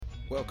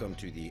Welcome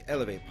to the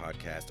Elev8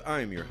 podcast.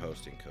 I am your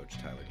host and coach,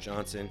 Tyler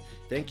Johnson.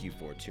 Thank you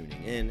for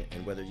tuning in.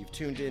 And whether you've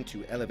tuned in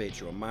to elevate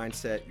your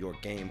mindset, your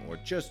game, or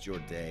just your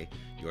day,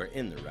 you're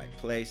in the right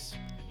place.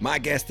 My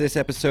guest this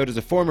episode is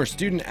a former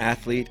student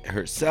athlete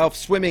herself,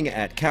 swimming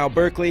at Cal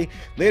Berkeley,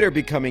 later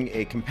becoming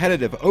a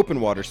competitive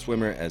open water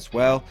swimmer as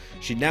well.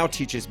 She now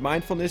teaches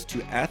mindfulness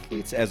to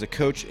athletes as a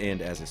coach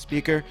and as a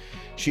speaker.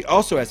 She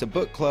also has a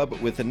book club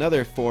with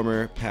another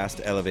former past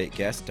Elev8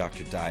 guest,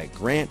 Dr. Di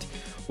Grant.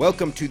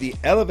 Welcome to the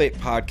Elev8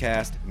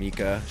 podcast,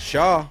 Micha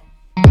Shaw.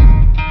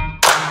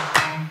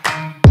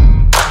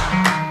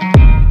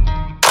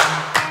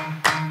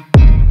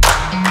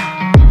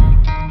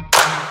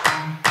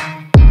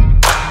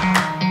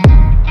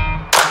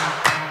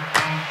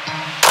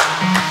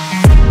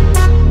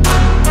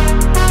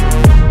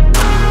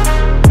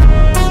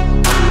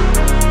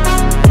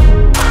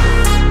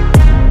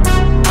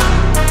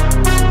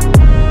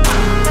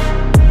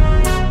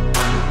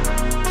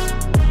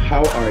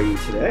 How are you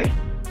today?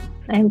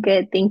 I'm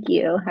good, thank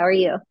you. How are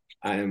you?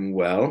 I'm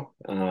well.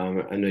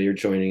 I know you're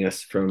joining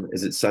us from,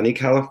 is it sunny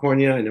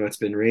California? I know it's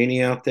been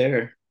rainy out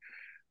there.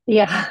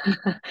 Yeah,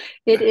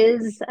 it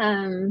is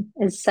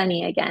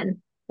sunny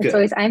again. It's Good.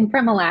 always I'm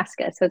from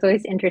Alaska, so it's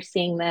always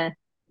interesting the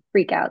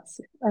freakouts,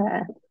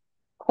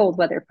 cold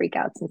weather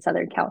freakouts in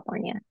Southern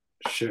California.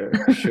 Sure.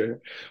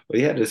 Well,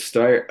 yeah, to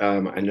start, I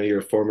know you're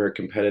a former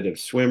competitive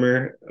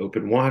swimmer,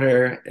 open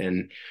water,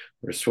 and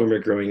were a swimmer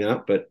growing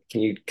up, but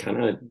can you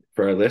kind of,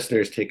 for our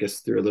listeners, take us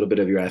through a little bit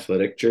of your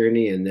athletic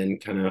journey and then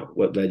kind of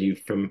what led you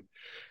from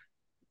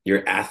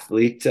your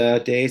athlete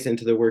days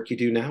into the work you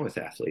do now with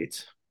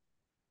athletes?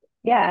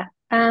 Yeah.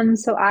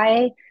 So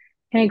I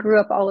kind of grew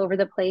up all over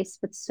the place,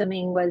 but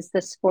swimming was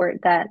the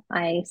sport that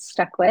I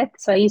stuck with.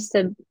 So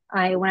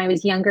when I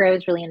was younger, I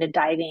was really into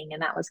diving,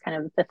 and that was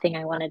kind of the thing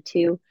I wanted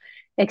to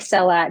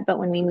excel at. But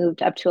when we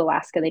moved up to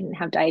Alaska, they didn't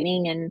have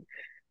diving, and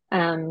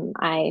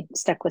I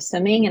stuck with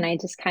swimming, and I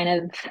just kind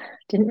of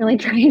didn't really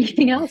try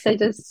anything else. I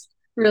just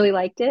really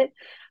liked it.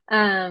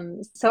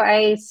 So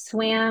I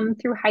swam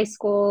through high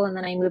school, and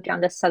then I moved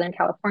down to Southern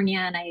California,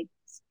 and I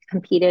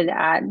competed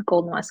at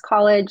Golden West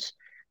College,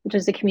 which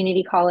was a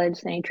community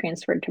college. Then I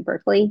transferred to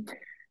Berkeley.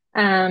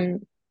 Um,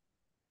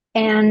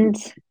 and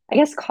I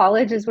guess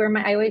college is where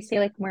I always say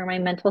like where my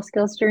mental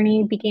skills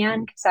journey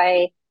began, because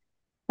I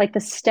like the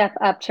step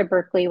up to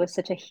Berkeley was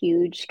such a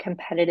huge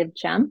competitive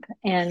jump.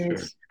 And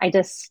Sure. I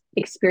just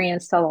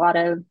experienced a lot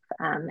of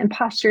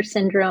imposter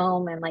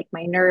syndrome, and like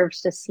my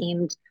nerves just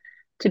seemed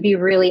to be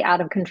really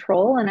out of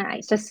control. And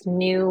I just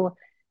knew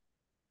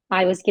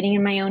I was getting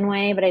in my own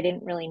way, but I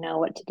didn't really know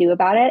what to do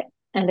about it.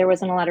 And there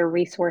wasn't a lot of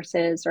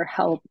resources or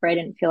help, or I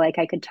didn't feel like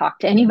I could talk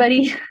to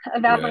anybody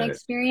about my Right.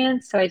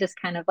 experience. So I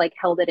just kind of like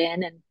held it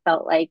in and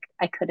felt like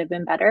I could have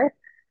been better.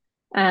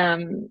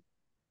 Um,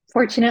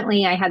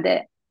 Fortunately, I had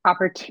the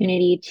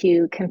opportunity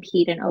to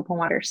compete in open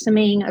water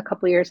swimming a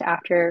couple years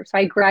after. So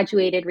I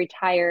graduated,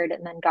 retired,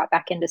 and then got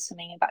back into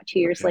swimming about 2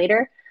 years Okay.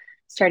 later,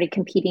 started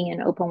competing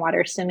in open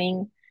water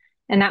swimming.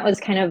 And that was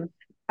kind of,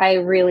 I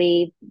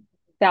really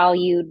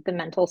valued the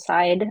mental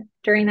side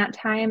during that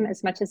time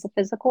as much as the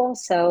physical.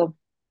 So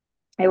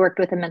I worked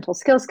with a mental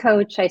skills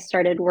coach. I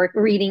started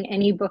reading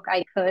any book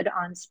I could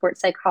on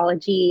sports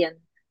psychology and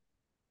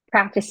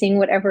practicing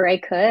whatever I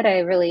could. I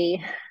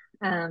really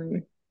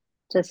um,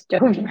 just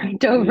dove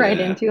right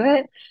Yeah. into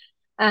it.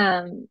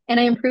 And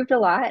I improved a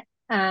lot.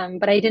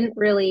 But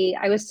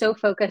I was so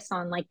focused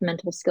on like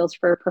mental skills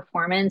for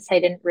performance. I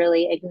didn't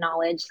really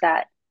acknowledge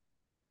that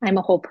I'm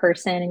a whole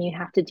person and you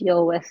have to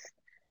deal with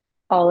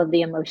all of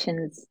the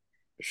emotions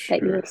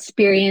that you Sure.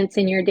 experience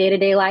in your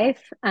day-to-day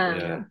life.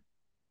 Yeah.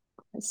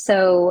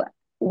 So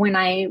when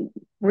I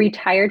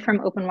retired from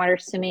open water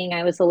swimming,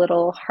 I was a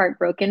little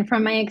heartbroken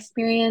from my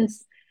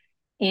experience,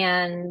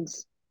 and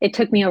it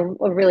took me a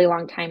really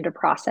long time to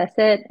process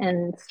it.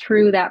 And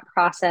through that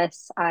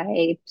process,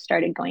 I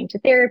started going to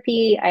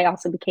therapy. I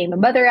also became a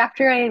mother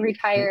after I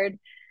retired.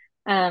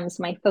 So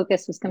my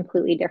focus was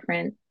completely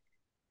different,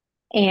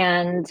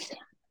 and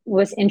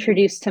was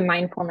introduced to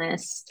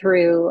mindfulness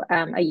through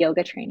a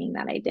yoga training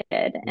that I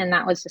did. And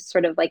that was just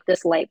sort of like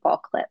this light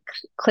bulb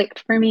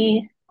clicked for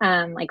me.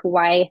 Like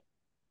why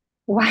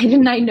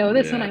didn't I know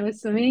this when Yeah. I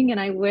was swimming? And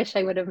I wish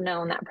I would have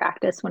known that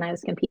practice when I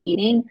was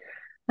competing.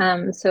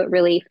 So it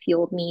really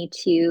fueled me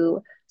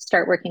to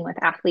start working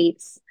with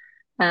athletes,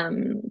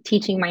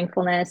 teaching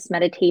mindfulness,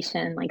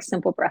 meditation, like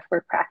simple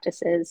breathwork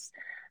practices,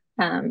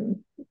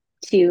 um,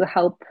 to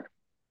help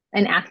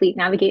an athlete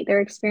navigate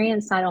their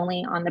experience, not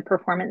only on the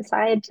performance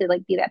side to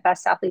like be that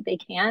best athlete they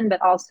can,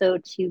 but also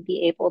to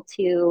be able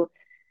to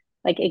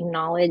like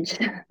acknowledge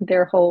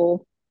their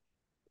whole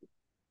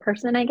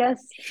person, I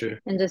guess, Sure.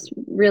 and just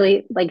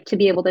really like to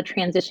be able to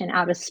transition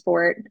out of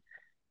sport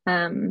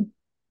um,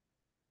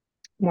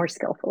 more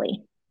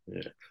skillfully.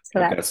 Yeah.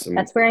 So I've got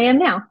that's where I am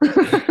now.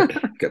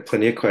 got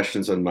plenty of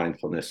questions on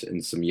mindfulness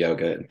and some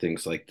yoga and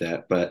things like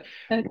that. But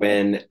Okay.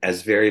 when,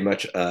 as very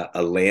much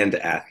a land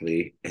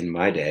athlete in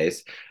my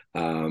days,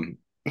 um,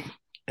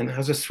 and I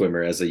was a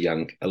swimmer as a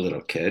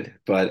little kid,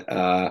 but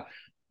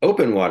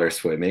open water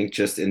swimming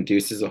just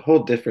induces a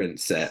whole different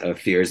set of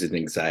fears and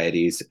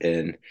anxieties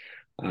and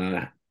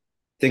uh,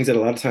 things that a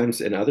lot of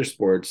times in other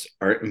sports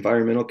aren't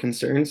environmental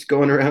concerns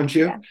going around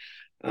you. Yeah.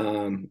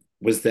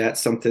 Was that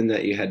something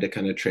that you had to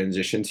kind of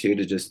transition to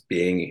just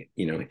being,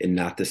 in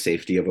not the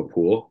safety of a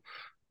pool,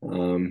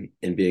 and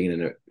being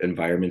in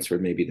environments where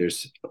maybe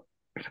there's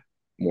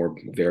more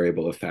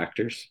variable of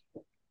factors?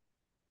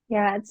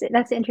 Yeah,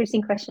 that's an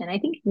interesting question. I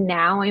think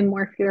now I'm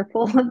more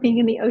fearful of being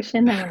in the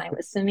ocean than when I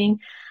was swimming.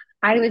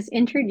 I was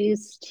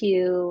introduced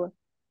to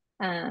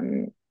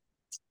um,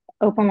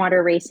 open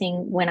water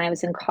racing when I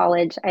was in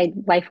college. I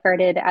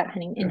lifeguarded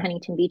in Okay.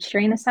 Huntington Beach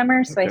during the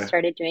summer, so I Okay.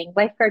 started doing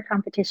lifeguard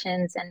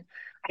competitions, and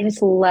I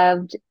just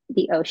loved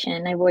the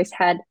ocean. I've always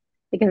had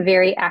like a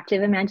very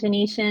active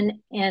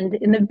imagination, and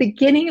in the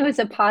beginning, it was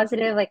a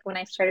positive. Like when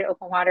I started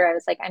open water, I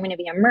was like, I'm going to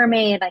be a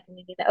mermaid. I can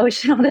be in the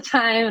ocean all the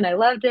time, and I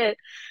loved it.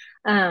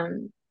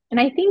 And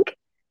I think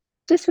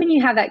just when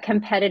you have that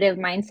competitive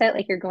mindset,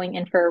 like you're going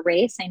in for a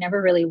race, I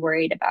never really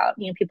worried about,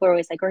 people are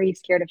always like, are you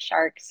scared of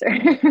sharks or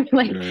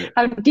like Right.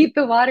 how deep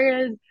the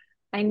water is?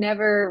 I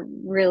never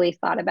really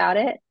thought about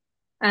it.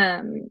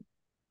 Um,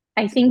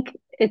 I think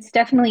it's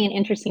definitely an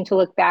interesting to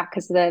look back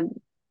because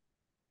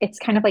it's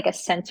kind of like a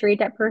sensory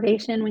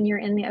deprivation when you're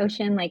in the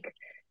ocean. Like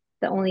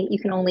you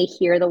can only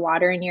hear the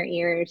water in your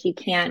ears. You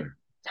can't Sure.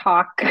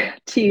 talk Yeah.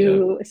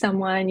 to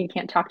someone. You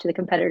can't talk to the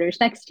competitors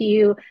next to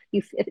you.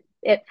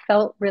 It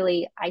felt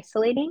really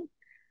isolating.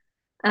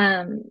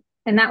 Um,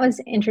 and that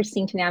was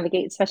interesting to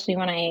navigate, especially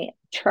when I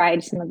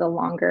tried some of the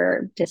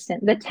longer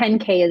distance. The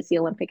 10K is the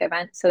Olympic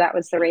event. So that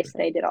was the race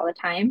that I did all the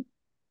time,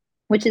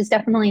 which is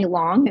definitely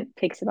long. It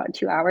takes about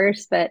 2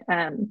 hours, but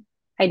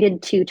I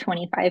did two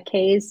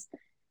 25Ks.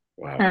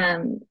 Wow.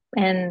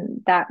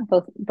 And that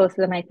both of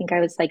them, I think I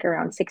was like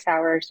around 6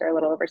 hours or a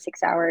little over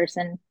 6 hours.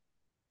 And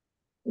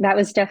that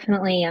was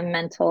definitely a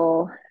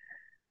mental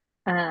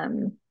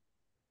um,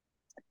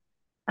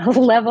 a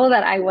level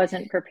that I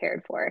wasn't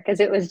prepared for because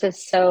it was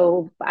just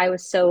I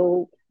was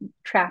so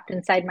trapped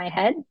inside my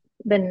head.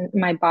 Then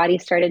my body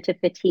started to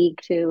fatigue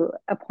to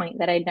a point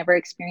that I'd never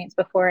experienced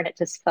before, and it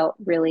just felt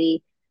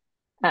really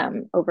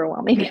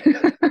overwhelming.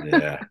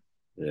 Yeah.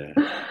 Yeah.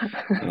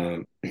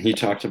 You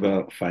talked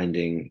about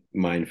finding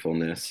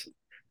mindfulness.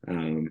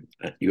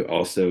 You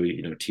also,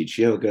 teach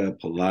yoga,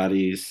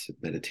 Pilates,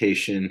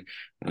 meditation.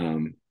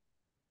 Um,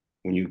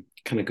 when you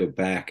kind of go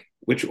back,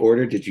 which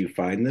order did you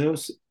find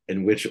those,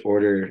 and which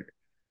order,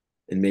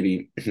 and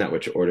maybe not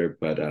which order,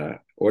 but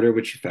order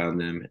which you found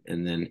them,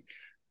 and then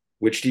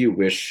which do you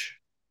wish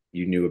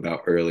you knew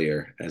about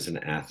earlier as an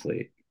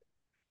athlete?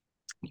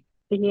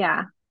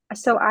 Yeah.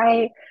 So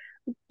I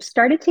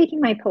started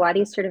taking my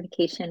Pilates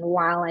certification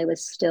while I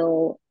was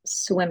still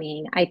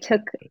swimming. I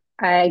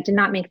did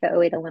not make the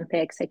 '08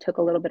 Olympics. I took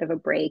a little bit of a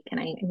break and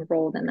I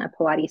enrolled in the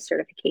Pilates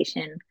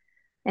certification.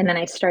 And then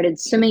I started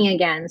swimming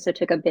again. So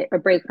took a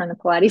break from the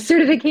Pilates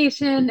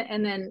certification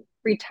and then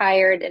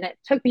retired. And it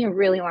took me a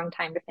really long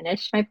time to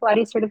finish my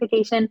Pilates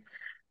certification.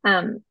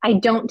 I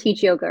don't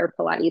teach yoga or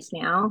Pilates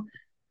now.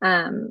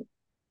 Um,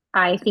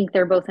 I think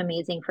they're both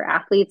amazing for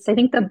athletes. I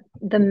think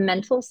the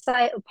mental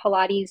side of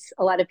Pilates,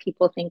 a lot of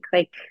people think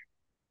like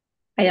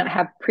I don't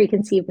have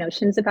preconceived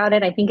notions about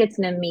it. I think it's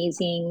an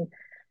amazing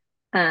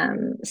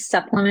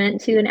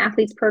supplement to an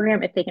athlete's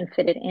program if they can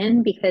fit it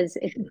in because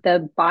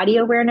the body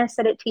awareness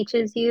that it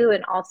teaches you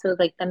and also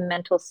like the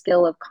mental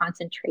skill of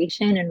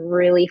concentration and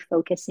really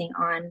focusing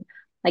on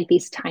like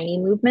these tiny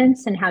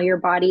movements and how your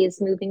body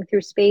is moving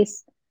through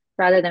space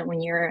rather than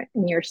when you're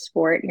in your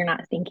sport you're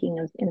not thinking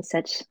of in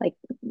such like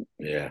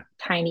Yeah.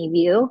 tiny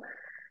view.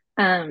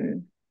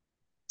 um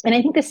and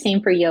I think the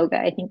same for yoga.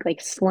 I think like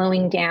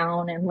slowing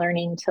down and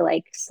learning to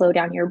like slow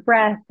down your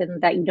breath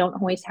and that you don't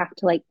always have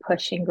to like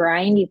push and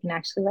grind. You can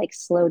actually like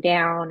slow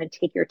down and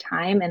take your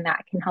time, and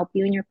that can help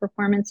you in your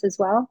performance as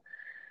well.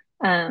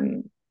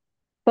 Um,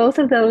 Both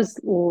of those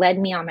led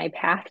me on my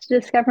path to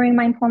discovering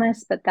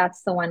mindfulness, but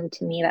that's the one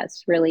to me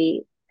that's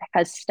really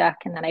has stuck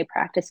and that I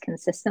practice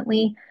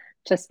consistently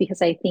just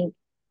because I think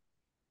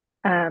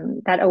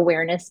that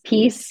awareness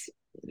piece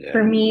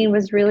for Yeah. me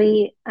was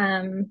really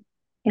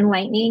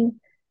enlightening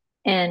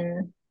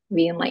and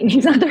re-enlightening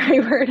is not the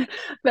right word,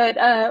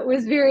 but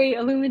was very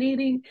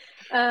illuminating.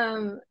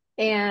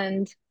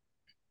 And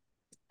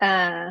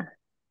uh,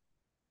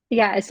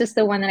 yeah, it's just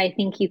the one that I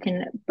think you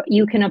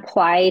can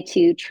apply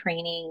to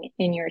training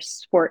in your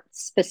sport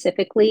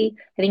specifically.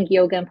 I think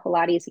yoga and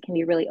Pilates, it can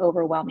be really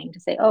overwhelming to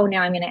say, oh,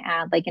 now I'm going to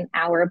add like an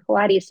hour of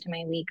Pilates to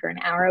my week or an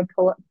hour of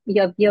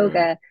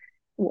Right. yoga.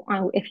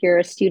 If you're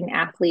a student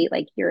athlete,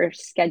 like your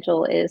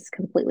schedule is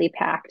completely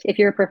packed. If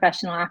you're a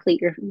professional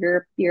athlete,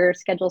 your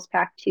schedule's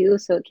packed too.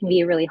 So it can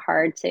be really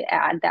hard to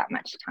add that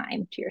much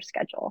time to your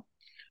schedule.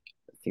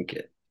 I think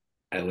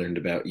I learned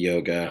about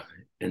yoga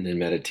and then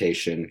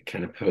meditation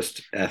kind of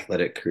post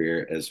athletic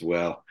career as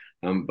well.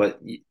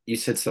 But you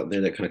said something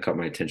there that kind of caught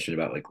my attention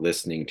about like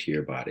listening to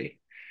your body.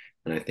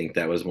 And I think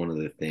that was one of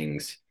the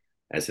things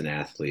as an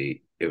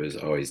athlete, it was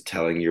always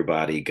telling your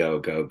body, go,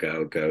 go,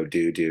 go, go,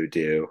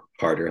 do,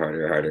 harder,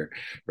 harder, harder,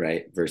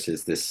 right?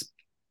 Versus this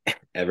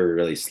ever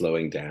really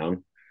slowing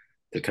down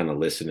to kind of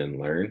listen and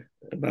learn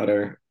about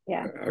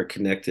Yeah. our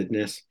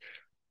connectedness.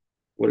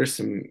 What are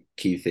some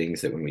key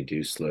things that when we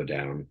do slow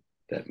down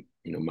that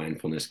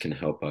mindfulness can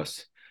help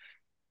us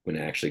when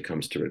it actually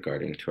comes to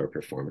regarding to our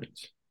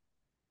performance?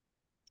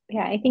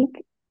 Yeah, I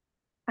think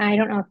I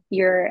don't know if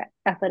your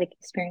athletic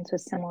experience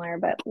was similar,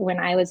 but when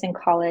I was in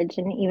college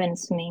and even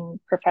swimming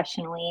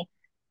professionally,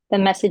 the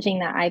messaging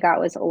that I got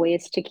was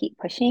always to keep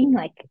pushing,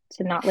 like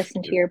to not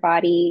listen to Yeah, your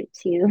body,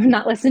 to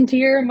not listen to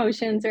your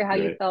emotions or how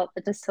you right. felt,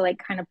 but just to like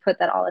kind of put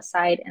that all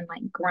aside and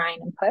like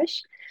grind and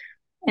push.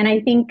 And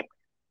I think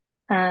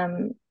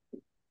um,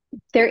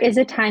 there is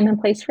a time and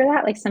place for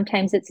that. Like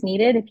sometimes it's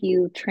needed if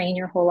you train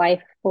your whole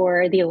life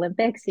for the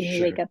Olympics and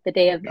you wake Sure. up the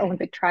day of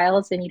Olympic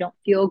trials and you don't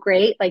feel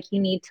great, like you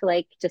need to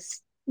like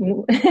just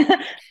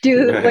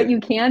do what Right. you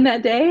can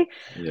that day.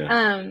 Yeah.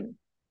 Um,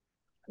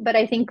 but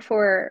I think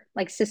for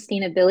like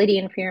sustainability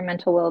and for your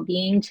mental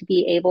well-being to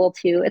be able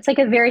to, it's like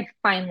a very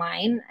fine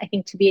line. I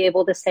think to be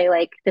able to say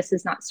like, this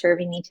is not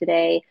serving me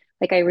today.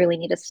 Like I really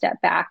need to step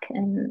back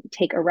and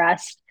take a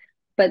rest.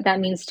 But that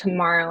means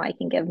tomorrow I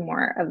can give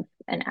more of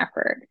an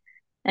effort.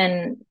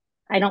 And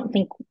I don't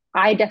think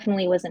I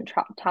definitely wasn't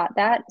taught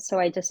that. So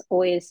I just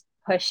always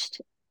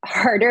pushed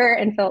harder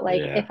and felt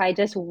like Yeah. if I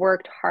just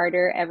worked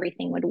harder,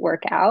 everything would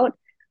work out,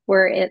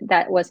 where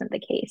that wasn't the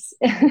case.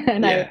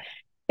 And I Yeah.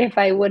 if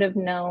I would have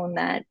known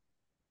that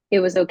it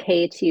was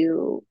okay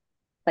to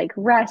like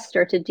rest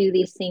or to do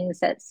these things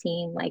that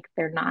seem like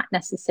they're not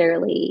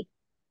necessarily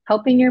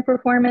helping your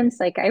performance.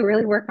 Like I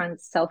really work on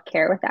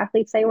self-care with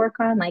athletes I work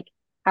on. Like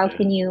Yeah.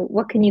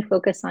 what can you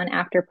focus on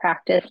after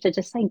practice to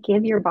just like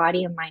give your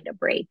body and mind a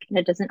break? And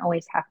it doesn't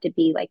always have to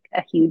be like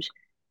a huge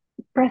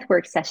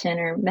breathwork session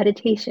or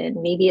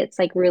meditation. Maybe it's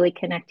like really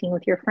connecting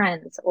with your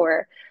friends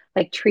or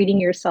like treating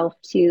yourself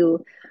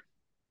to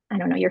I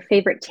don't know, your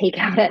favorite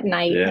takeout at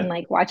night and Yeah.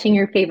 like watching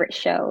your favorite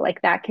show,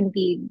 like that can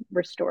be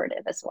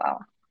restorative as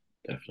well.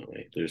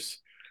 Definitely. There's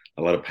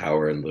a lot of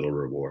power in little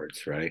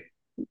rewards, right?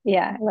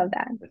 Yeah, I love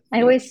that. I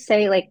I think. always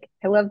say, like,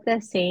 I love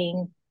the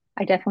saying,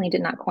 I definitely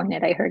did not coin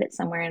it. I heard it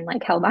somewhere and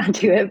like held on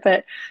to it,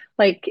 but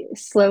like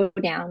slow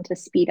down to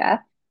speed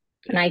up.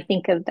 And Yeah. I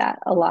think of that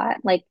a lot.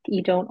 Like,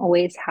 you don't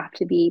always have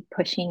to be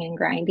pushing and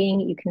grinding.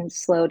 You can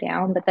slow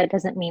down, but that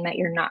doesn't mean that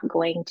you're not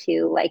going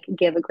to like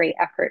give a great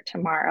effort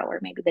tomorrow or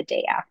maybe the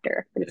day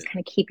after. But it's Yeah. kind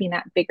of keeping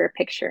that bigger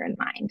picture in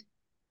mind.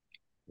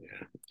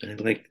 Yeah. And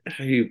I like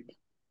how you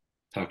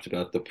talked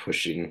about the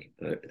pushing.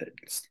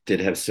 Did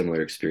have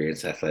similar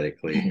experience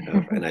athletically,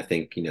 and I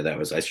think that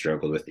was I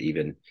struggled with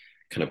even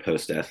kind of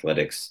post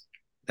athletics.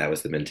 That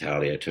was the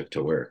mentality I took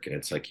to work, and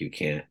it's like you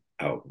can't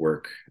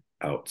outwork,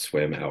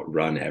 outswim,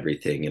 outrun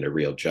everything in a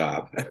real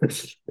job.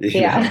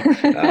 you know,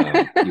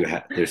 Yeah. you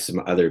have there's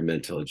some other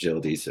mental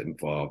agilities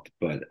involved,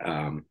 but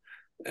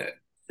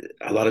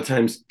a lot of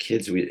times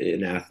kids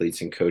and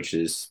athletes and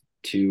coaches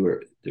too,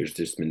 there's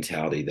this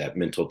mentality that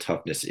mental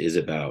toughness is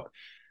about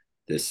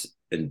this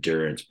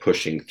endurance,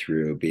 pushing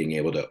through, being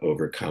able to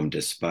overcome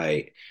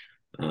despite.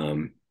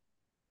 Um,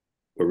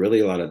 but really,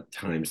 a lot of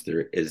times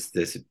there is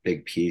this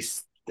big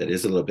piece that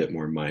is a little bit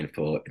more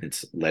mindful, and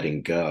it's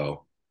letting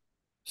go.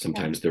 Yeah.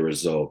 Sometimes the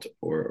result,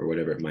 or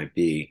whatever it might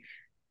be,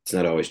 it's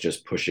not always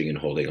just pushing and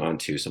holding on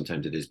to.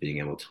 Sometimes it is being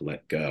able to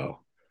let go.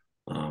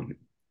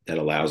 That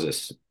allows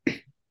us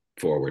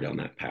forward on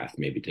that path,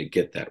 maybe to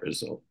get that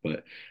result.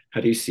 But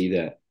how do you see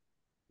that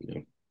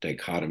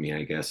dichotomy,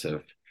 I guess,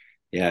 of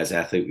yeah, as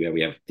athlete,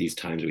 we have these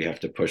times we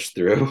have to push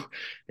through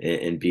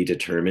and be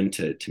determined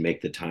to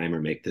make the time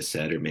or make the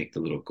set or make the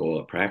little goal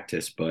at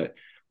practice. But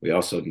we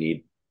also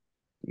need,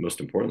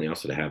 most importantly,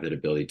 also to have that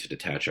ability to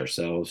detach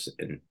ourselves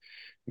and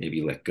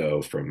maybe let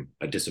go from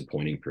a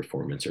disappointing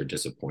performance or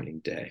disappointing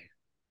day.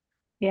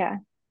 Yeah.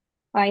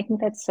 I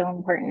think that's so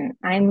important.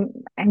 I'm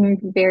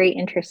very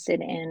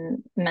interested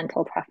in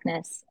mental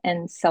toughness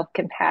and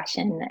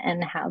self-compassion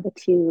and how the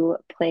two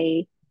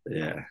play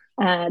Yeah.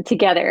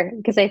 together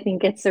because I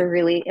think it's a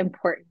really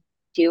important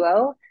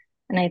duo.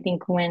 And I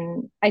think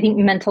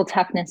mental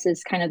toughness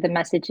is kind of the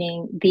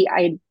messaging,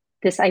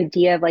 this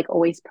idea of like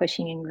always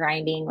pushing and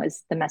grinding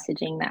was the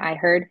messaging that I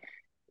heard.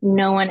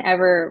 No one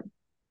ever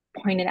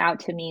pointed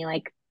out to me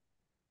like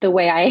the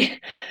way I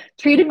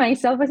treated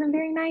myself wasn't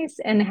very nice,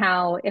 and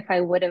how if I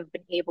would have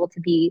been able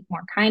to be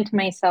more kind to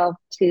myself,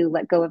 to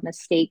let go of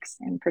mistakes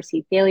and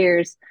perceived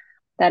failures,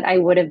 that I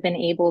would have been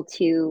able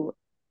to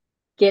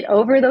get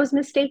over those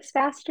mistakes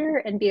faster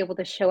and be able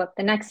to show up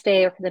the next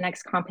day or for the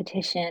next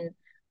competition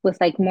with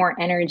like more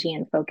energy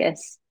and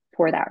focus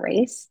for that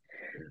race.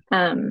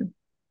 Um,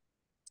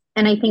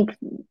 and I think,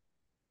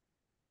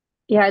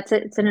 yeah,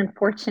 it's an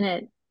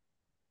unfortunate.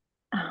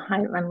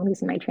 I'm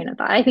losing my train of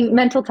thought. I think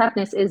mental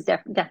toughness is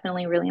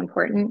definitely really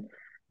important,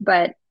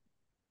 but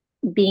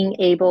being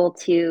able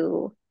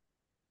to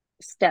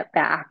step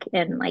back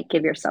and like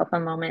give yourself a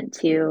moment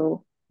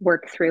to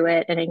work through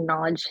it and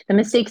acknowledge the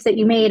mistakes that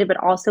you made, but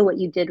also what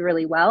you did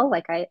really well.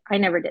 Like I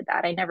never did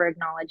that. I never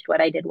acknowledged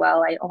what I did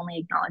well. I only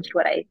acknowledged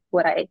what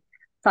I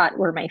thought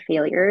were my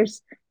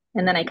failures.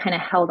 And then I kind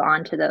of held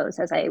on to those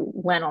as I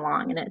went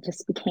along and it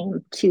just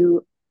became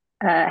too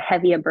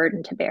heavy a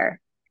burden to bear.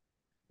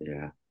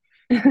 Yeah.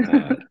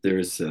 I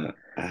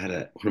had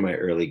one of my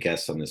early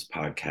guests on this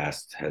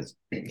podcast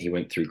he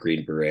went through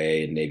Green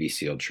Beret and Navy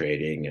SEAL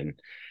training and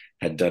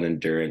had done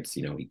endurance.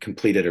 He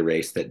completed a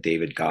race that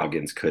David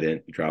Goggins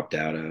couldn't, dropped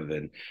out of.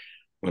 And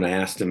when I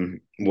asked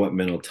him what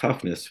mental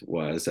toughness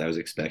was, I was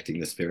expecting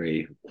this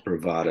very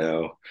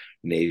bravado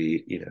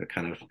Navy,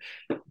 kind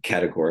of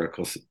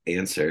categorical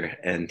answer.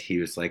 And he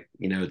was like,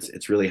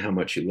 it's really how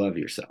much you love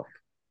yourself.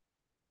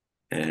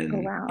 Oh,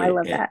 and wow. I it,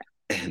 love it that.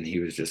 and he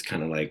was just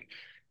kind of like,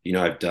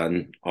 I've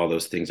done all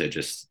those things I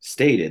just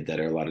stated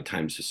that are a lot of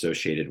times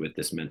associated with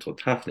this mental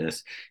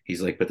toughness.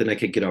 He's like, but then I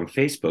could get on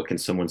Facebook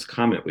and someone's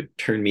comment would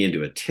turn me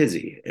into a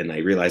tizzy, and I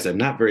realize I'm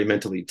not very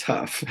mentally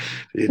tough.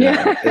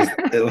 Yeah. Is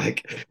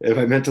like, if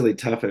I'm mentally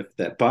tough, if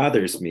that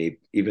bothers me,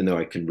 even though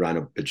I can run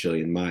a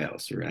bajillion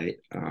miles, right?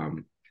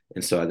 And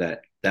so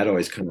that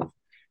always kind of,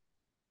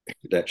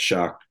 that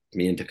shocked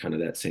me into kind of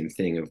that same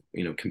thing of,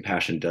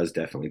 compassion does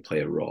definitely play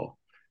a role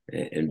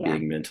in Yeah.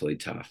 being mentally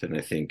tough. And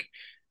I think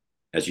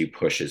as you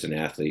push as an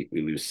athlete,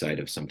 we lose sight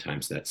of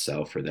sometimes that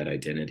self or that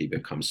identity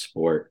becomes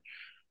sport.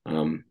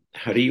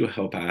 How do you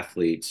help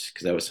athletes?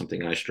 Because that was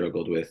something I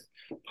struggled with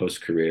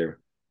post career,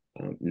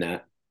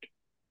 not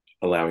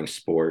allowing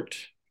sport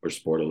or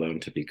sport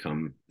alone to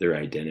become their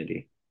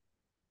identity.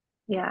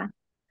 Yeah.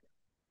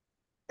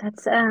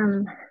 That's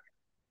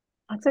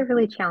that's a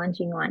really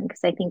challenging one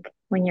because I think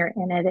when you're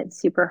in it, it's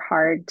super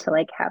hard to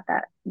like have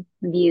that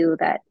view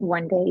that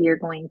one day you're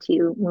going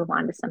to move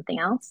on to something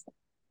else.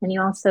 And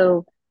you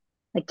also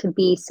like to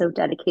be so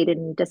dedicated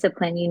and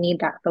disciplined, you need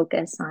that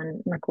focus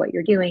on like what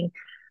you're doing.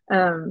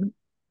 Um,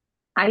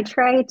 I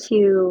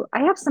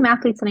have some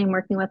athletes that I'm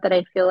working with that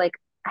I feel like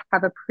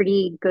have a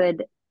pretty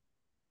good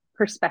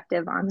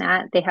perspective on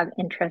that. They have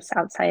interests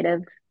outside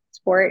of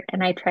sport,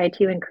 and I try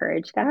to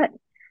encourage that.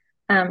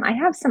 I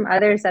have some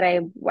others that I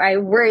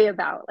worry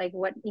about, like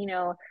what,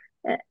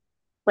 uh,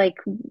 like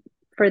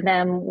for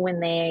them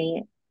when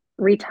they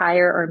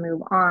retire or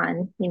move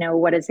on,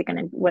 what is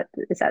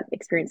that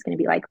experience going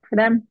to be like for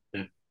them?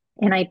 Yeah.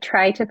 And I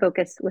try to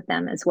focus with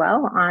them as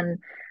well on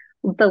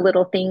the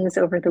little things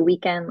over the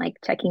weekend, like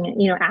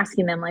checking,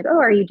 asking them like, oh,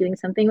 are you doing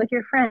something with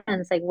your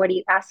friends? Like, what are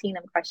you asking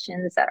them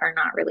questions that are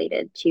not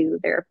related to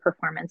their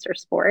performance or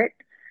sport?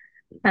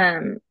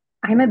 Um,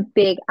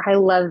 I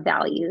love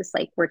values,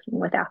 like working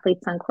with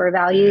athletes on core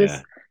values.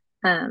 Yeah.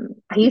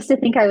 I used to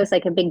think I was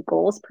like a big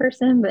goals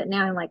person, but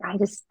now I'm like,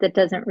 that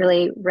doesn't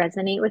really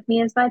resonate with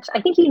me as much.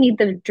 I think you need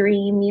the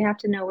dream, you have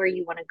to know where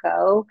you want to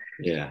go.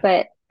 Yeah.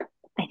 But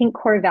I think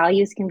core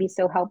values can be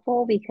so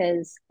helpful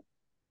because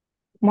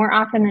more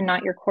often than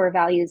not, your core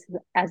values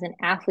as an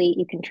athlete,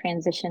 you can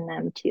transition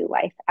them to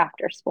life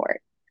after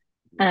sport.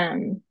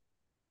 Um,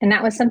 and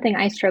that was something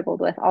I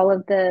struggled with. All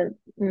of the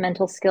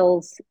mental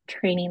skills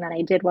training that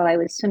I did while I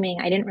was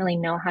swimming, I didn't really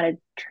know how to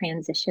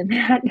transition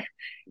that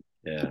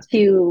Yeah.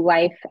 to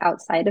life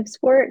outside of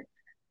sport.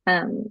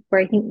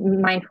 Where I think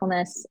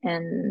mindfulness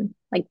and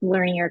like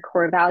learning your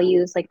core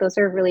values, like those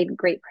are really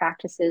great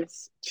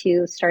practices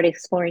to start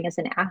exploring as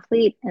an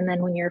athlete. And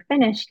then when you're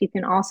finished, you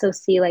can also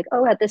see like,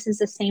 oh, this is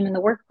the same in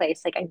the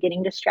workplace. Like I'm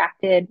getting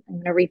distracted.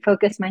 I'm going to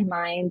refocus my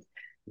mind.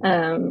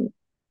 Um,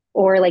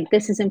 or like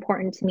this is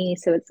important to me,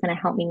 so it's going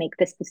to help me make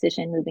this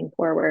decision moving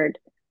forward.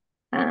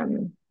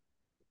 Um,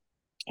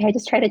 I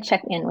just try to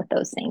check in with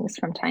those things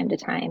from time to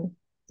time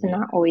to Yeah.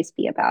 not always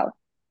be about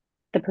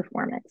the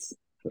performance.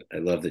 I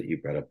love that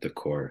you brought up the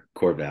core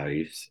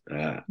values.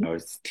 I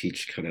always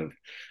teach kind of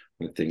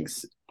one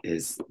things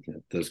is,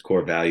 those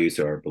core values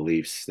are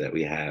beliefs that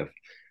we have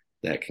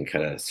that can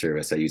kind of serve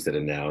us. I use that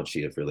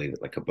analogy of really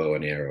like a bow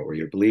and arrow, where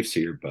your beliefs are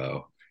your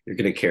bow. You're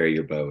going to carry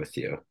your bow with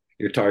you.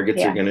 Your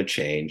targets are Yeah, going to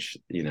change,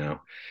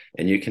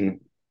 and you can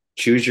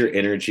choose your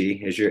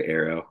energy as your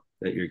arrow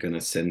that you're going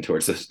to send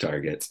towards those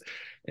targets.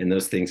 And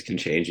those things can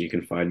change. You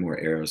can find more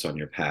arrows on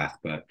your path,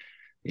 but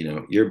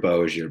your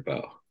bow is your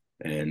bow.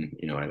 And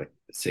I like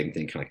the same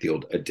thing, kind of like the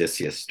old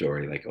Odysseus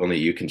story. Like only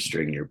you can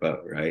string your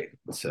bow, right?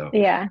 So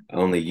yeah,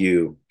 only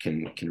you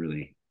can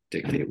really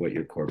dictate what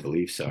your core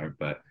beliefs are.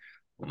 But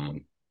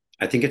um,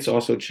 I think it's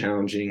also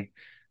challenging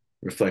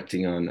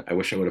reflecting on, I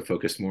wish I would have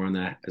focused more on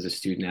that as a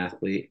student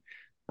athlete.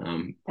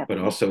 But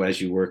definitely. also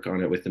as you work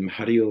on it with them,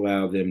 how do you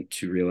allow them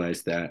to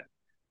realize that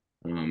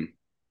um,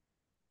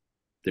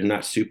 they're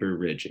not super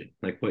rigid?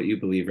 Like what you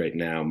believe right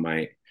now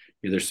might,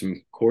 there's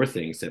some core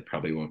things that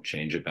probably won't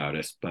change about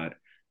us, but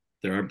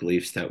there are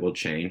beliefs that will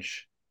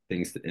change,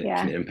 things that can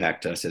Yeah.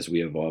 impact us as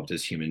we evolved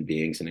as human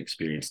beings and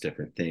experience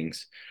different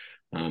things.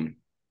 Um,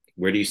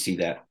 where do you see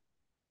that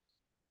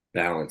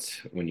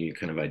balance when you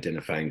kind of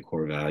identifying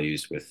core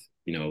values with,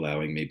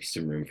 allowing maybe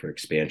some room for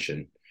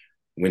expansion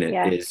when it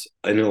Yeah. is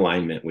in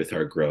alignment with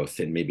our growth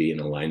and maybe in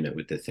alignment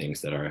with the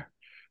things that are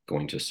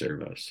going to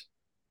serve us?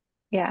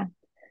 Yeah.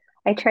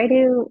 I try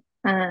to,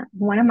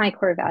 one of my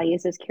core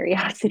values is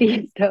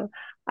curiosity. So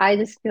I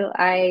just feel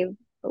I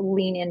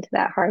lean into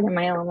that hard in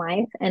my own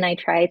life. And I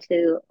try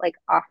to like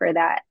offer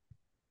that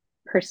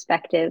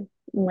perspective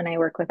when I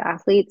work with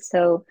athletes.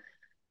 So,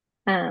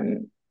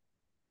 um,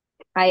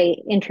 I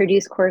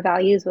introduce core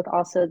values with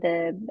also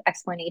the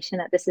explanation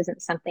that this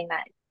isn't something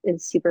that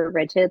is super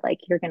rigid. Like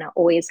you're going to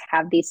always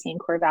have these same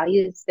core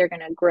values. They're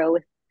going to grow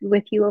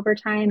with you over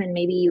time, and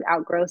maybe you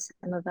outgrow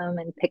some of them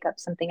and pick up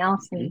something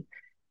else. And Mhm.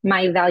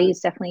 my values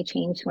definitely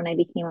changed when I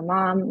became a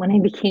mom, when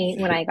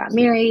I got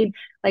married,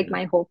 like Yeah.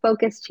 my whole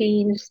focus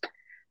changed.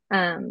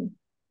 Um,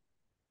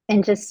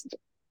 and just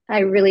I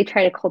really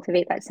try to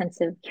cultivate that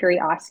sense of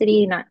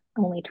curiosity, not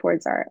only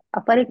towards our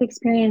athletic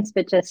experience,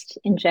 but just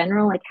in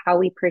general, like how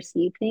we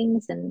perceive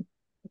things. And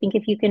I think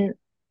if you can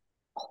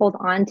hold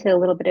on to a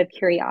little bit of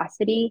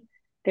curiosity,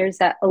 there's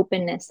that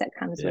openness that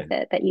comes Yeah. with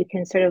it that you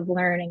can sort of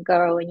learn and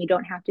grow, and you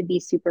don't have to be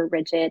super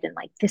rigid and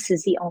like, this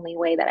is the only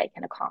way that I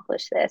can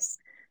accomplish this.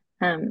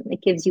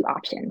 It gives you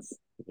options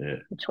Yeah.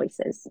 and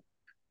choices.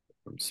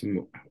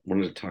 I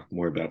wanted to talk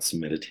more about some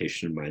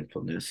meditation and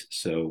mindfulness.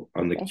 So,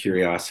 on the Okay.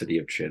 curiosity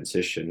of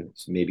transition,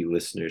 so maybe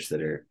listeners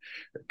that are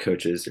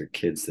coaches or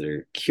kids that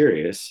are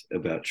curious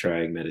about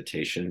trying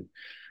meditation,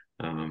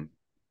 um,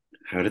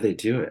 how do they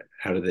do it?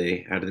 How do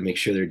they make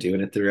sure they're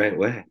doing it the right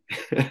way?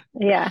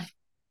 Yeah.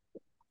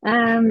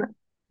 Um,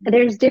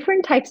 there's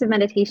different types of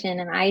meditation,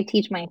 and I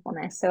teach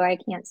mindfulness, so I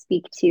can't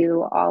speak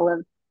to all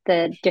of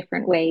the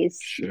different ways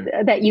Sure.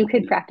 that you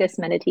could practice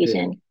Yeah.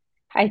 meditation.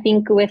 I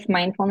think with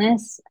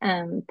mindfulness,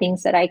 barriers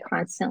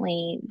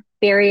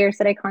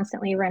that I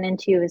constantly run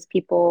into is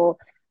people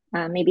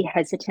maybe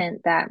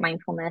hesitant that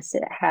mindfulness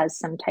it has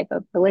some type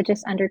of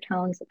religious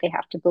undertones, that they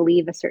have to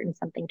believe a certain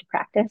something to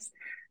practice.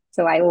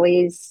 So I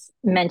always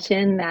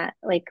mention that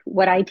like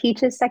what I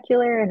teach is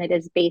secular and it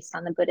is based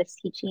on the Buddhist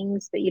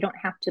teachings, but you don't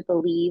have to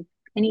believe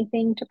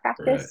anything to Right.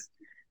 practice.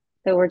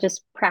 So we're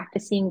just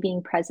practicing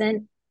being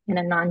present in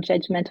a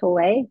non-judgmental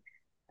way.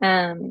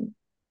 Um,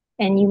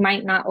 and you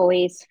might not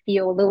always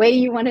feel the way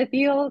you want to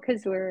feel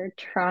because we're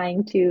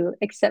trying to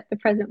accept the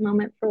present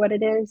moment for what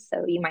it is.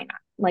 So you might not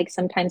like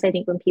sometimes I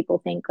think when people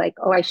think like,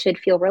 oh, I should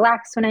feel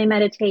relaxed when I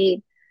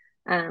meditate,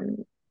 um,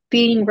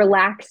 being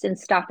relaxed and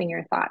stopping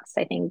your thoughts,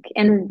 I think,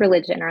 and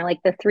religion are like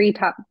the three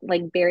top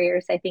like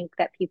barriers I think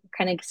that people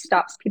kind of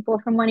stops people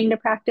from wanting to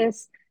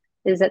practice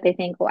is that they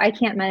think, well, I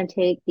can't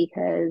meditate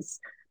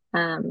because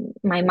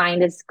my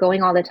mind is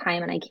going all the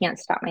time and I can't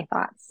stop my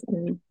thoughts.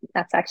 And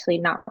that's actually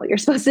not what you're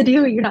supposed to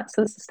do. You're not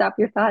supposed to stop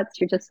your thoughts.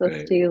 You're just supposed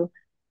Right. to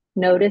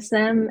notice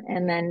them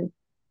and then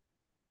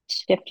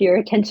shift your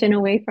attention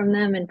away from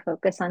them and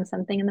focus on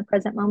something in the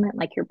present moment,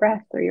 like your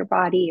breath or your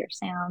body or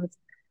sounds.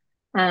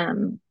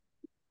 Um,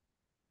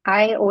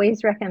 I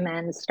always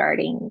recommend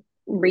starting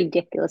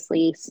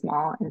ridiculously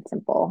small and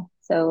simple.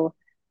 So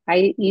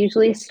I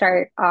usually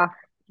start off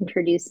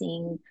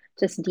introducing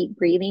just deep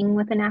breathing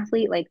with an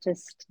athlete, like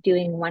just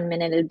doing 1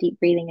 minute of deep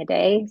breathing a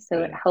day. So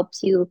it Right.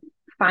 helps you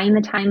find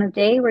the time of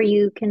day where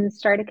you can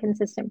start a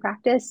consistent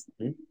practice.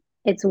 Mhm.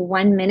 It's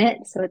 1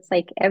 minute. So it's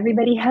like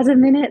everybody has a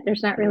minute.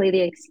 There's not Right. really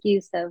the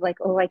excuse of like,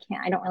 oh, I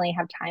don't really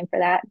have time for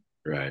that.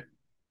 Right.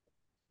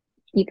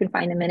 You can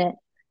find a minute.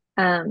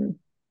 Um,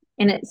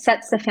 and it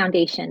sets the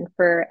foundation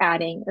for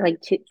adding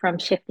from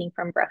shifting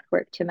from breath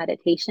work to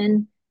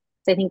meditation.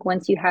 So I think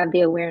once you have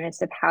the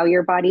awareness of how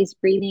your body's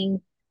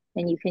breathing,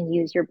 then you can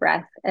use your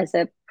breath as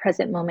a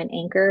present moment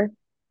anchor,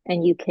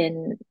 and you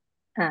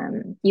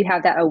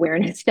have that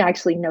awareness to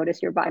actually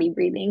notice your body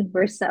breathing.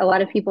 Where a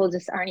lot of people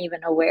just aren't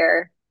even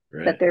aware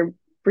that Right. they're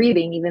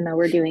breathing, even though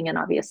we're doing it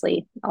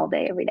obviously all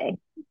day, every day.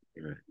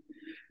 Right.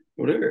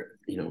 What are,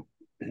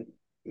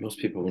 most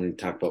people when we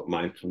talk about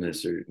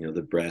mindfulness or,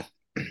 the breath,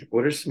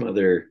 what are some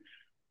other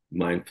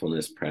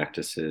mindfulness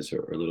practices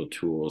or little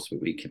tools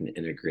that we can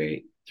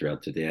integrate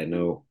throughout the day? I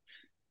know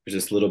there's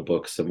this little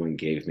book someone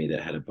gave me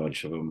that had a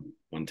bunch of them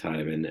one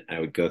time, and I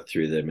would go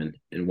through them.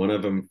 And one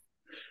of them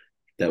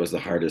that was the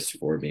hardest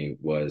for me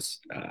was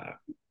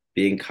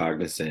being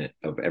cognizant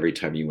of every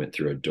time you went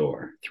through a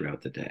door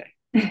throughout the day.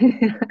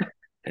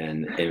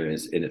 And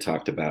it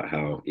talked about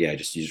how, yeah,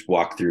 just you just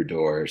walk through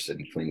doors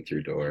and fling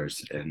through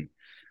doors. And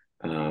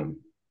um,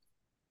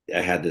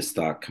 I had this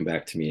thought come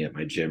back to me at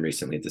my gym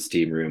recently at the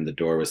steam room. The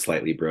door was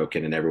slightly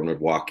broken, and everyone would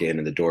walk in,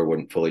 and the door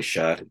wouldn't fully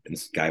shut. And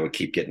this guy would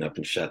keep getting up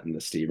and shutting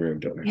the steam room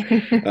door.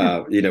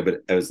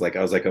 But I was like,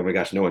 oh my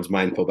gosh, no one's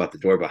mindful about the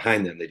door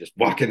behind them. They just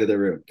walk into the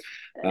room.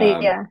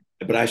 Um, Yeah.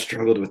 but I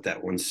struggled with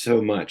that one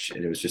so much,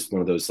 and it was just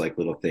one of those like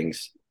little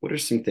things. What are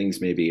some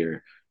things maybe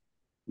or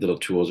little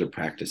tools or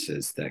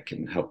practices that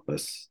can help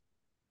us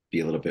be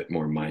a little bit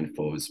more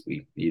mindful as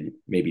we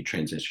maybe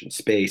transition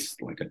space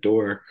like a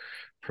door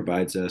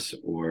provides us,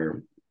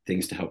 or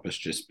things to help us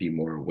just be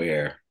more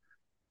aware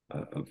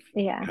of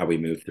Yeah. how we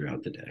move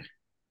throughout the day?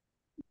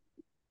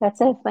 That's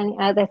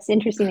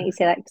interesting that you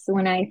say that. Because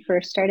when I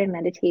first started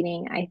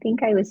meditating, I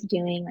think I was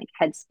doing like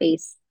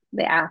Headspace,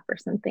 the app or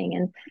something.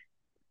 And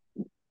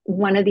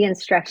one of the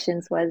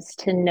instructions was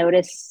to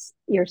notice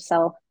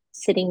yourself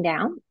sitting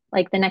down.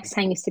 Like the next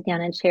time you sit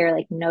down in a chair,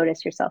 like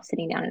notice yourself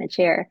sitting down in a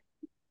chair.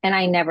 And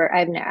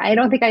I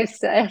don't think I've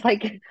said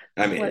like,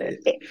 I mean,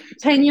 what,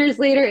 10 years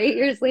later, 8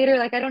 years later,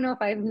 like, I don't know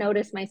if I've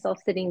noticed myself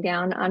sitting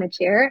down on a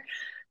chair.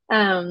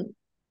 Um,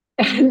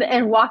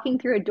 and walking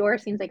through a door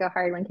seems like a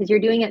hard one because you're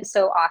doing it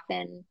so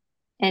often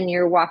and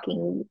you're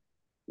walking,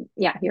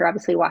 yeah, you're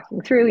obviously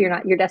walking through, you're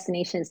not, your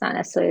destination is not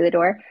necessarily the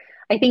door.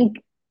 I think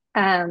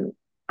um,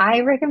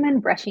 I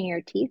recommend brushing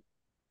your teeth.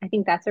 I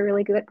think that's a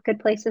really good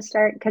place to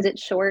start because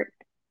it's short.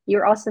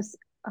 You're also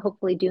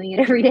hopefully doing it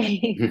every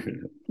day,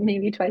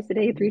 maybe twice a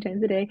day, 3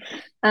 times a day.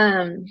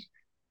 Um,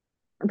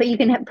 but you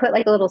can put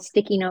like a little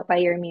sticky note by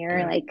your mirror,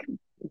 Yeah. like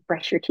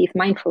brush your teeth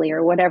mindfully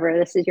or whatever.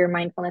 This is your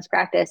mindfulness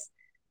practice.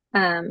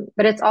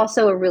 But it's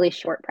also a really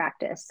short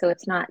practice. So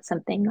it's not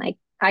something like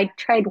I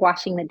tried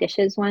washing the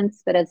dishes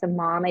once, but as a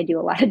mom, I do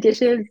a lot of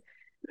dishes.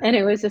 And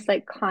it was just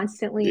like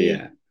constantly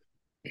Yeah.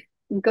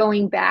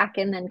 going back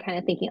and then kind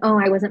of thinking, oh,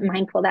 I wasn't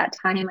mindful that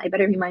time. I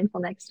better be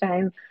mindful next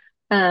time.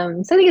 So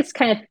I think it's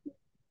kind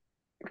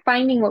of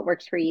finding what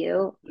works for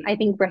you. I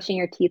think brushing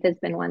your teeth has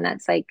been one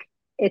that's like,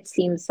 it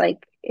seems like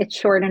it's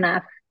short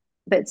enough,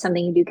 but it's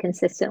something you do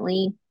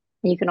consistently.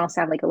 And you can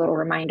also have like a little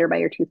reminder by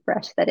your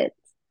toothbrush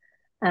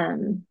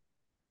um,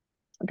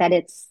 that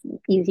it's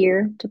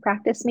easier to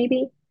practice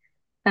maybe.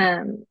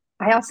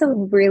 I also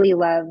really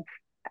love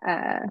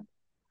uh,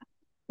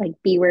 like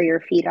be where your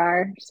feet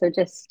are. So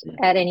just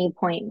at any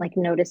point, like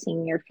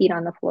noticing your feet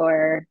on the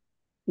floor,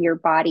 your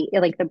body,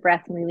 like the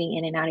breath moving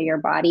in and out of your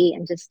body,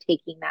 and just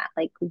taking that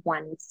like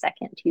 1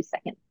 second, 2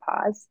 second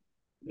pause.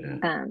 Yeah.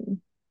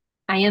 Um,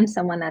 I am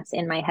someone that's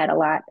in my head a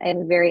lot. I have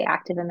a very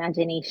active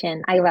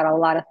imagination. I got a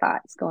lot of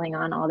thoughts going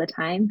on all the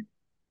time.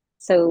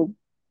 So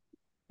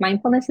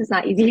mindfulness is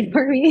not easy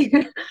for me.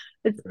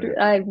 It's Right.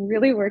 I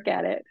really work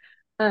at it.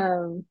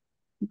 Um,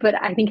 but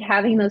I think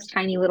having those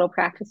tiny little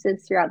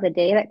practices throughout the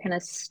day that kind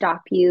of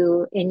stop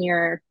you in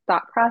your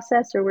thought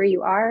process or where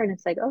you are, and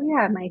it's like, oh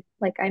yeah, my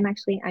like I'm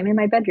in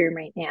my bedroom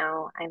right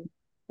now. I'm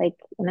like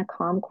in a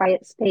calm,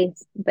 quiet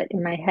space, but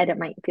in my head it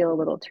might feel a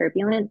little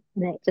turbulent,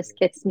 and it just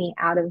gets me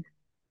out of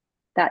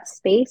that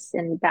space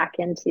and back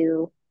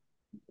into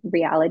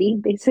reality,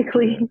 Yeah.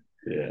 basically.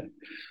 Yeah.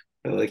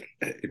 I like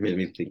it made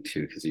me think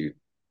too, because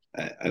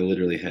I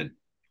literally had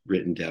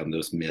written down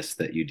those myths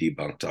that you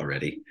debunked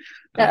already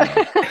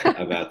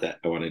about that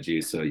I want to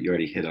do. So you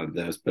already hit on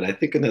those. But I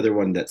think another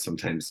one that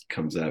sometimes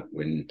comes up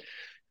when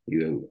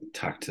you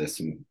talk to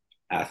some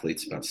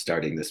athletes about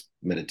starting this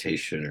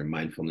meditation or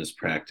mindfulness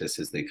practice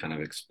as they kind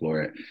of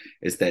explore it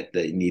is that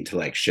they need to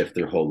like shift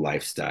their whole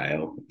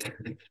lifestyle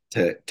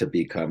to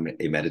become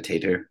a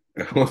meditator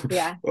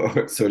Yeah.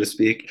 or so to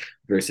speak,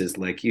 versus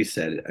like you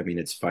said, I mean,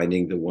 it's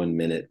finding the 1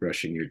 minute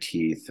brushing your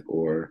teeth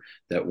or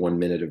that 1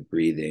 minute of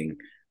breathing.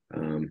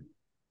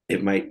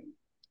 It might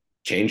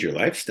change your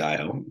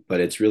lifestyle, but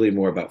it's really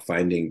more about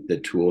finding the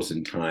tools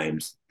and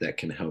times that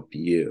can help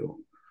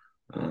you.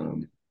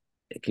 um,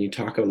 can you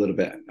talk a little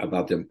bit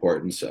about the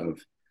importance of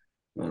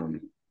you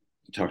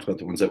talked about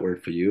the ones that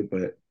work for you,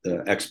 but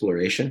the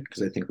exploration,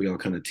 because I think we all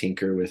kind of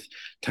tinker with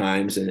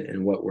times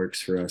and what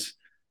works for us,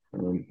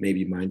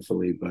 maybe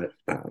mindfully, but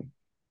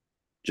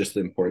just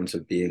the importance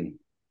of being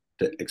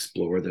to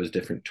explore those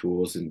different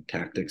tools and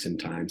tactics and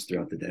times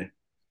throughout the day.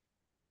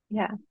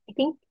 Yeah. I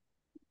think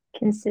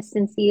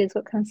consistency is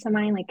what comes to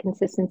mind. Like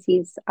consistency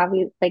is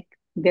obvious, like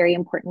very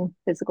important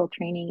physical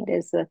training. It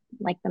is with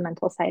like the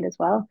mental side as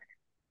well.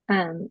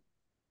 Um,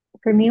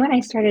 for me, when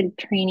I started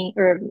training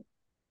or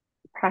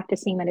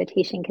practicing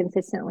meditation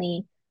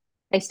consistently,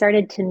 I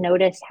started to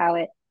notice how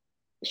it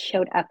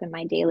showed up in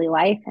my daily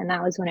life. And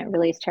that was when it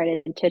really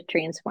started to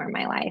transform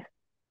my life.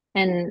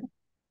 And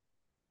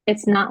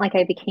it's not like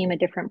I became a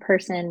different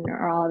person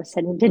or all of a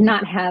sudden did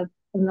not have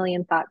a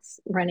million thoughts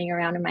running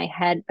around in my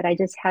head, but I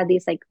just had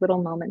these like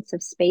little moments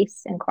of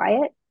space and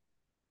quiet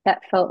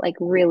that felt like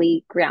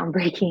really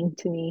groundbreaking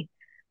to me.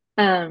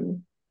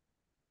 Um,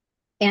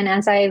 and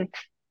as I've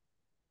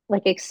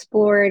like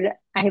explored,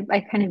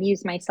 I kind of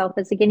used myself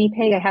as a guinea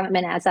pig. I haven't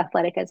been as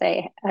athletic as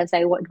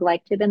I would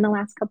like to have been the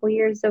last couple of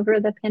years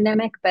over the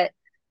pandemic, but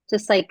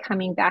just like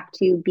coming back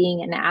to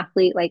being an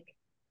athlete, like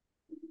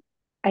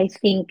I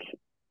think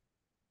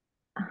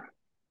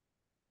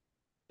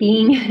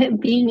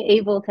being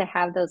able to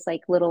have those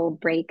like little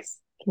breaks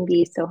can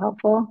be so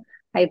helpful.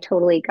 I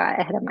totally got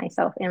ahead of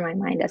myself in my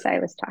mind as I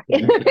was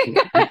talking.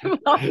 I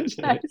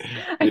apologize.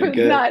 I You're was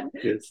good. not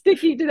Good.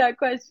 sticking to that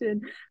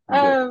question.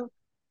 Good.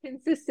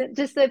 Consistent,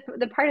 just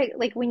the part of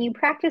like when you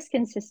practice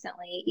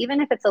consistently, even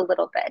if it's a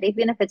little bit,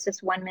 even if it's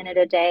just 1 minute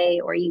a day,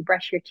 or you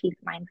brush your teeth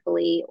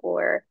mindfully,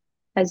 or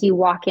as you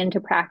walk into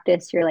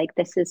practice, you're like,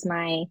 this is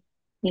my,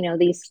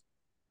 these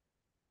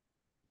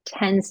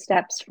 10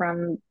 steps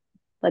from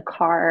the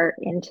car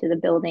into the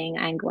building,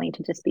 I'm going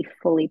to just be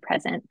fully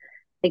present.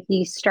 Like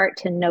you start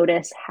to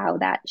notice how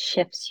that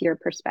shifts your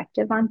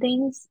perspective on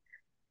things.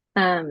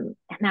 And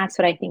that's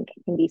what I think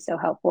can be so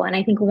helpful. And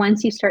I think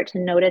once you start to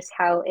notice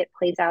how it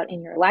plays out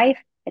in your life,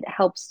 it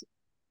helps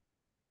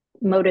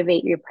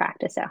motivate your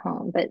practice at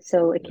home. But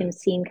so it can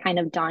seem kind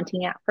of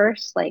daunting at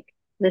first, like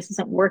this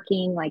isn't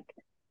working, like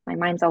my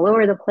mind's all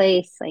over the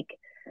place, like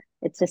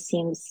it just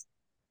seems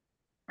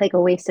like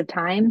a waste of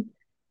time.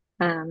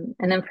 And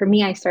then for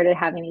me, I started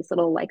having these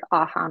little like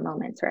aha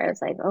moments where I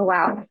was like, oh,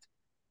 wow,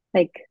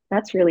 like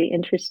that's really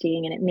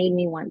interesting. And it made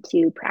me want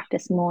to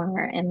practice more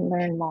and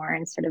learn more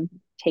and sort of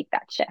take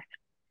that shift.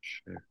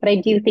 Sure. But I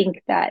do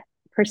think that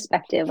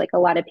perspective, like a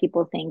lot of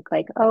people think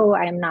like, oh,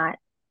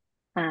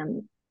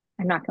 um,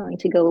 I'm not going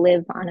to go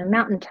live on a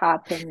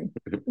mountaintop and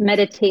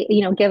meditate,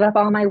 give up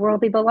all my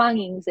worldly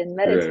belongings and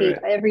Right, meditate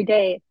right, every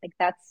day. Like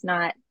that's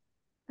not,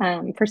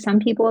 for some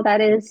people,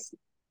 that is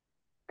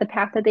the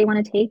path that they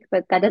want to take,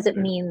 but that doesn't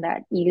right, mean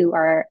that you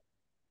are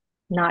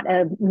not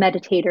a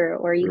meditator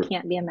or you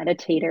can't be a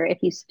meditator if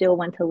you still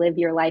want to live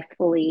your life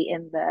fully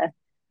in the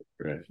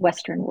right.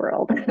 Western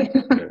world.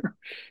 Sure.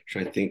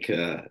 Sure. I think,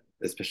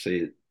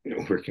 especially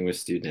working with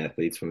student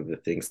athletes, one of the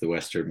things the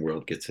Western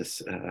world gets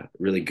us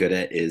really good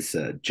at is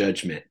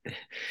judgment.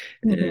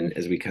 And Hmm.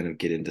 as we kind of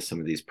get into some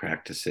of these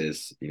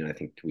practices, I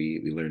think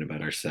we learn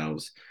about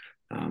ourselves.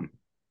 Um,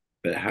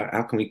 but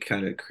how can we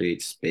kind of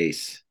create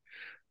space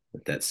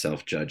with that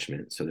self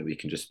judgment so that we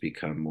can just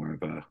become more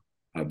of a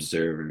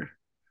observer,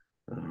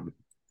 um,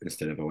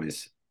 instead of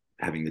always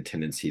having the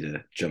tendency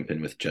to jump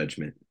in with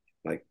judgment,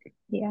 like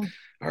Yeah.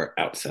 our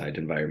outside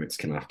environments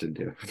can often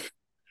do.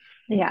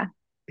 Yeah.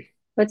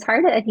 But it's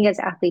hard, I think, as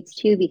athletes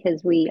too,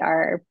 because we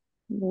are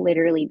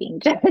literally being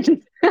judged.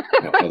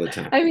 All the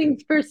time. I mean,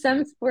 for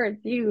some sports,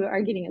 you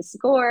are getting a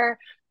score.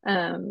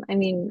 I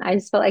mean, I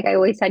just felt like I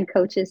always had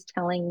coaches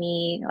telling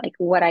me like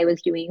what I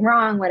was doing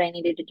wrong, what I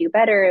needed to do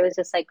better. It was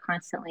just like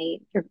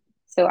constantly.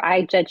 So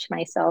I judged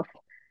myself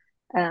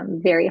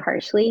very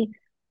harshly.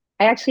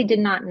 I actually did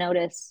not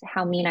notice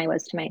how mean I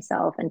was to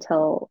myself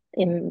until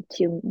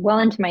into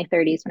my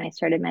 30s when I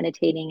started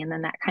meditating. And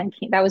then that kind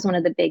of that was one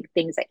of the big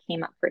things that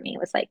came up for me. It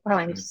was like, wow,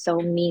 I'm Sure. so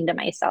mean to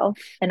myself.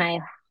 And I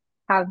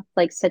have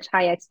like such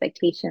high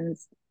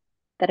expectations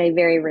that I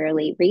very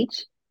rarely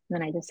reach. And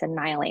then I just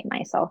annihilate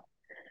myself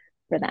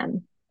for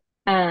them.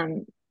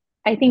 Um,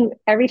 I think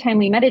every time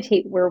we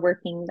meditate, we're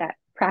working that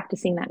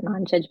practicing that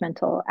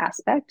non-judgmental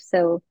aspect.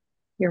 So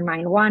your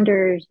mind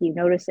wanders, you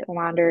notice it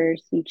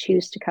wanders, you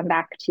choose to come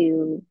back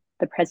to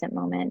the present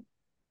moment.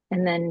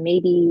 And then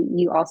maybe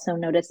you also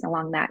notice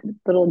along that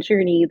little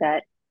journey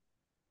that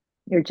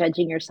you're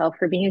judging yourself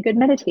for being a good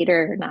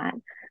meditator or not.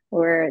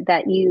 Or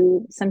that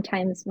you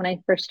sometimes, when I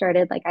first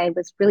started, like I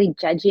was really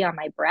judgy on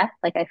my breath.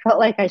 Like I felt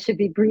like I should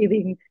be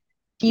breathing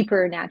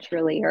deeper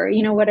naturally, or,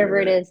 Right, whatever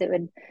it right. is, it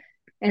would.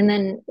 And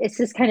then it's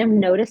just kind of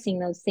noticing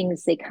those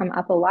things, they come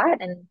up a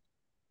lot. And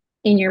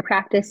in your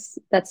practice,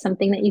 that's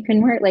something that you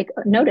can work, like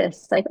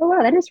notice, like, oh,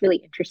 wow, that is really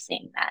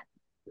interesting that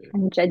Yeah.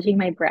 I'm judging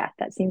my breath.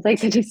 That seems like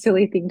such a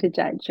silly thing to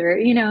judge, or,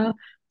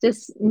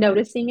 just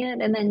noticing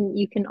it. And then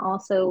you can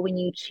also, when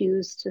you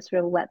choose to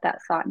sort of let that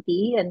thought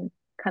be and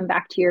come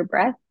back to your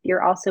breath,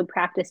 you're also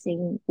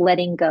practicing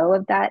letting go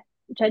of that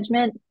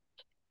judgment,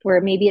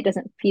 where maybe it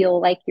doesn't feel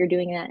like you're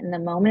doing that in the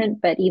moment,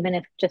 but even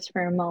if just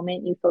for a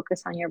moment you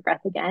focus on your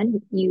breath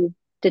again, you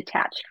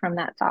detached from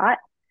that thought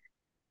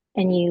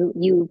and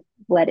you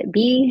let it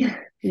be.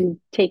 You've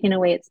taken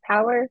away its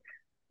power.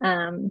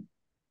 um,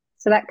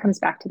 so that comes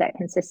back to that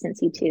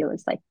consistency too.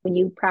 It's like when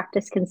you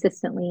practice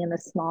consistently in the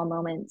small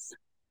moments,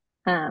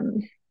 um,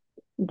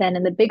 then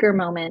in the bigger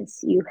moments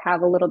you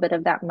have a little bit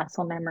of that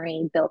muscle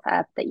memory built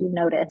up, that you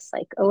notice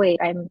like, oh wait,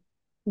 I'm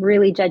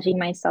really judging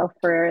myself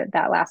for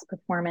that last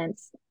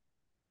performance,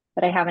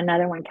 but I have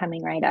another one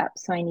coming right up,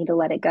 so I need to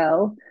let it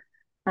go.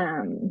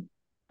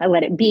 I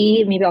let it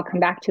be. Maybe I'll come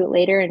back to it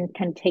later and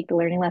kind of take the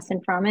learning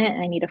lesson from it.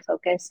 And I need to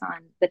focus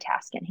on the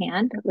task at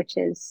hand, which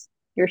is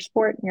your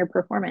sport and your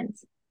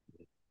performance.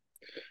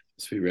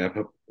 As we wrap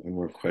up, one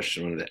more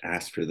question I wanted to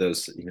ask for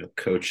those,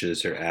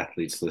 coaches or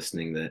athletes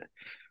listening that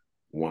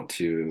want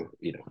to,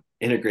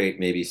 integrate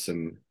maybe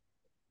some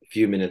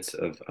few minutes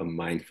of a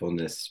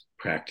mindfulness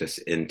practice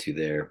into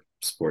their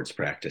sports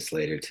practice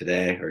later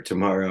today or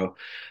tomorrow.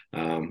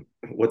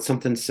 What's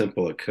something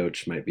simple a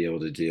coach might be able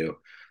to do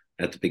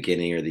at the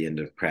beginning or the end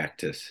of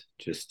practice,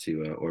 just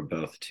to, or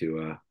both,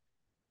 to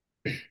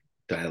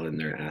dial in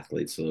their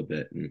athletes a little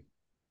bit and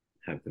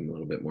have them a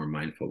little bit more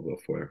mindful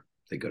before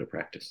they go to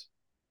practice?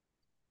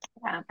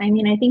 Yeah. I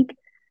mean, I think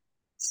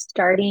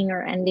starting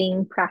or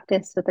ending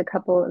practice with a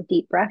couple of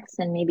deep breaths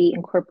and maybe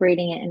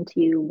incorporating it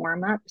into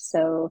warm up.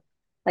 So,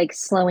 like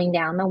slowing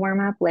down the warm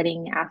up,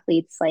 letting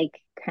athletes like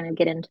kind of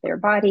get into their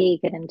body,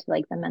 get into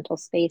like the mental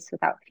space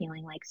without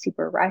feeling like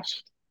super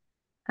rushed.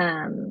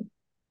 Um,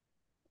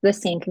 the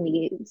same can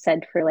be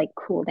said for like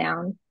cool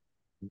down.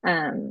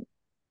 Um,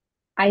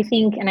 I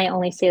think, and I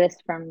only say this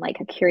from like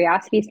a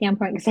curiosity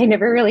standpoint because I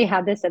never really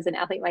had this as an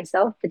athlete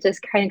myself, but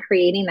just kind of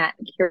creating that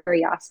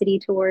curiosity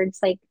towards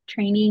like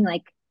training,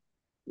 like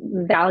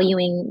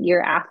valuing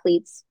your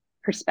athlete's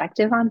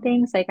perspective on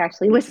things, like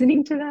actually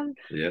listening to them,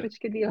 Yeah, which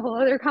could be a whole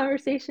other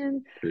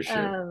conversation. for sure.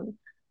 Um,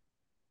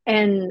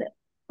 and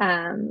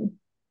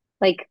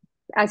like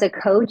as a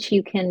coach,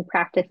 you can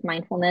practice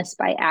mindfulness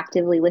by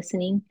actively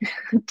listening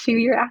to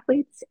your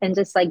athletes and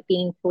just like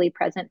being fully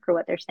present for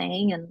what they're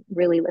saying and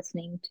really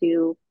listening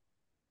to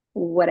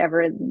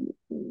whatever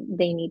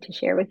they need to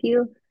share with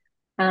you.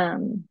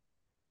 Um,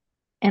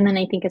 and then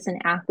I think as an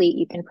athlete,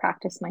 you can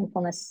practice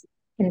mindfulness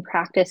can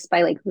practice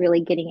by like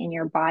really getting in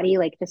your body,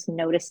 like just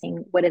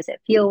noticing what does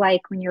it feel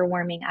like when you're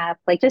warming up,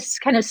 like just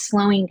kind of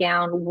slowing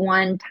down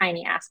one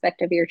tiny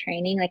aspect of your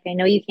training. Like I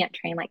know you can't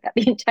train like that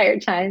the entire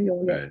time.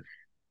 You'll get Right.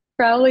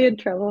 probably in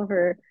trouble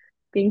for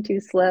being too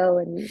slow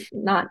and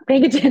not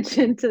paying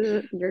attention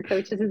to your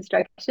coach's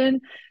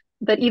instruction.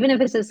 But even if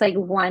it's just like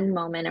one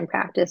moment in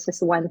practice,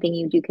 just one thing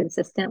you do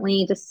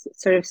consistently, just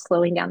sort of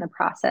slowing down the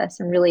process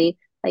and really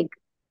like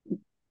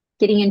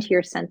getting into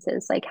your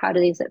senses. Like, how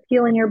does it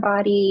feel in your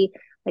body?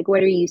 Like,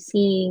 what are you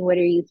seeing? What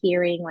are you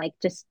hearing? Like,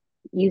 just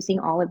using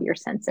all of your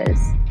senses.